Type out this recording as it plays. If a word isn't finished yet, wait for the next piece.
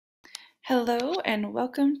Hello and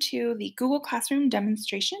welcome to the Google Classroom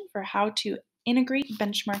demonstration for how to integrate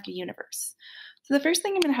benchmark a universe. So the first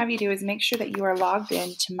thing I'm going to have you do is make sure that you are logged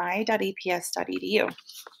in to my.aps.edu.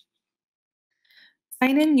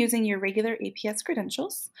 Sign in using your regular APS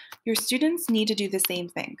credentials. Your students need to do the same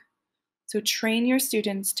thing. So train your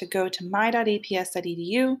students to go to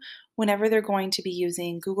my.aps.edu whenever they're going to be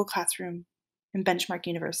using Google Classroom and Benchmark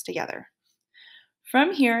Universe together.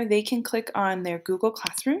 From here, they can click on their Google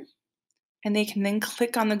Classroom and they can then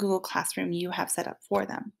click on the Google Classroom you have set up for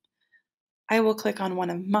them. I will click on one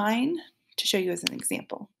of mine to show you as an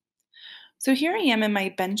example. So here I am in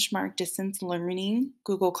my benchmark distance learning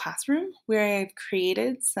Google Classroom where I've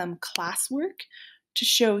created some classwork to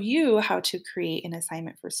show you how to create an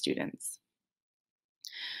assignment for students.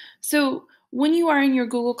 So when you are in your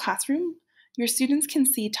Google Classroom, your students can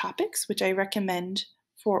see topics, which I recommend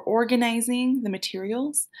for organizing the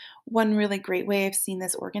materials. One really great way I've seen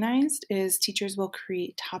this organized is teachers will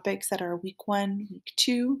create topics that are week 1, week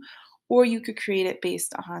 2, or you could create it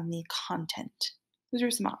based on the content. Those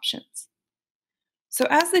are some options. So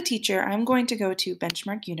as the teacher, I'm going to go to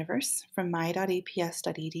Benchmark Universe from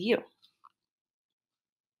my.aps.edu.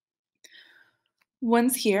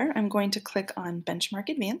 Once here, I'm going to click on Benchmark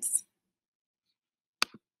Advance.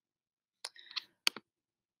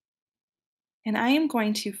 And I am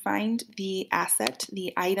going to find the asset,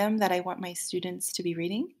 the item that I want my students to be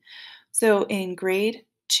reading. So in grade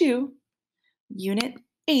 2, unit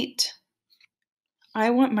 8,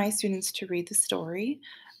 I want my students to read the story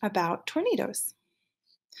about tornadoes.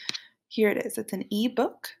 Here it is. It's an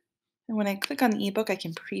ebook. And when I click on the ebook, I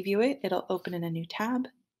can preview it. It'll open in a new tab.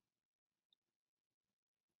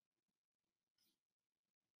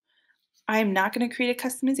 I'm not going to create a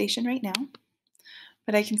customization right now,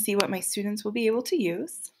 but I can see what my students will be able to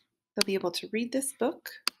use. They'll be able to read this book.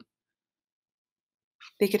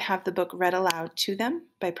 They could have the book read aloud to them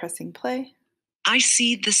by pressing play. I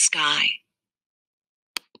see the sky.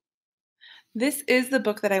 This is the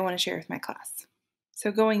book that I want to share with my class.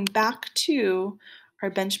 So going back to our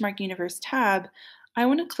Benchmark Universe tab, I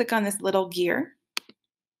want to click on this little gear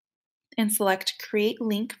and select Create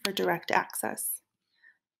Link for Direct Access.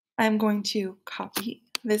 I'm going to copy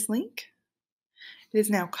this link. It is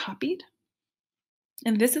now copied.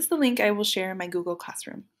 And this is the link I will share in my Google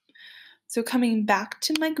Classroom. So coming back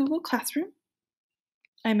to my Google Classroom,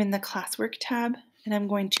 I'm in the Classwork tab and I'm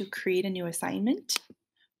going to create a new assignment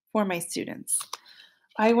for my students.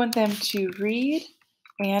 I want them to read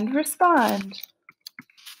and respond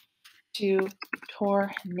to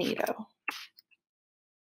tornado.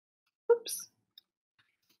 Oops.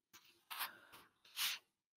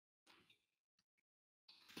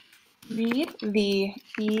 Read the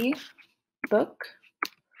e-book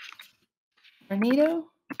tornado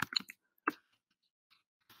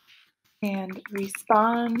and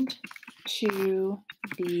respond to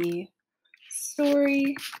the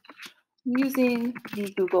story using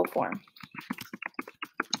the Google form.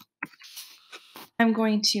 I'm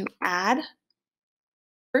going to add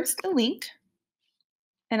first a link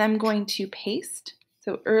and I'm going to paste.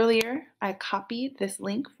 So earlier I copied this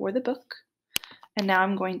link for the book and now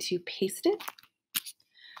I'm going to paste it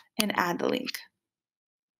and add the link.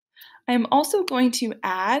 I'm also going to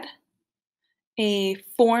add a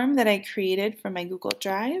form that I created from my Google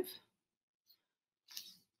Drive.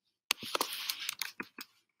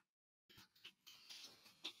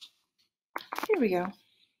 Here we go.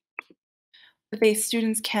 That the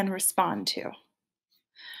students can respond to.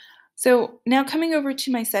 So now coming over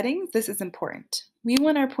to my settings, this is important. We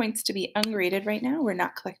want our points to be ungraded right now. We're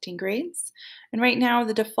not collecting grades. And right now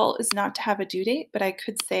the default is not to have a due date, but I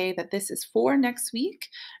could say that this is for next week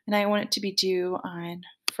and I want it to be due on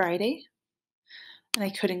Friday. And I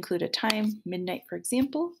could include a time, midnight for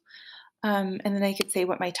example. And then I could say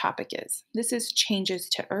what my topic is. This is changes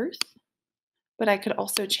to Earth, but I could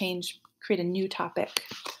also create a new topic.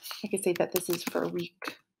 I could say that this is for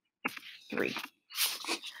week 3.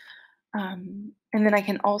 And then I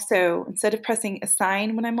can also, instead of pressing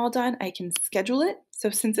assign when I'm all done, I can schedule it. So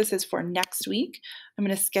since this is for next week, I'm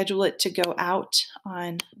going to schedule it to go out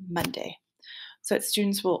on Monday. So that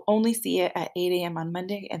students will only see it at 8 a.m. on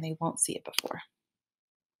Monday and they won't see it before.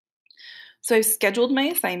 So I've scheduled my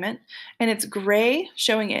assignment and it's gray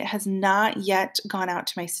showing it has not yet gone out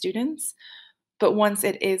to my students, but once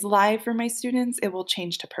it is live for my students, it will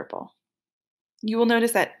change to purple. You will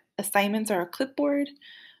notice that assignments are a clipboard,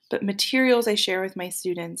 but materials I share with my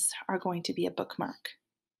students are going to be a bookmark.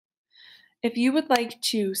 If you would like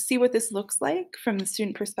to see what this looks like from the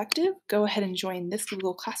student perspective, go ahead and join this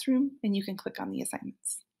Google Classroom and you can click on the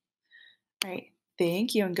assignments. All right,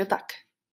 thank you and good luck.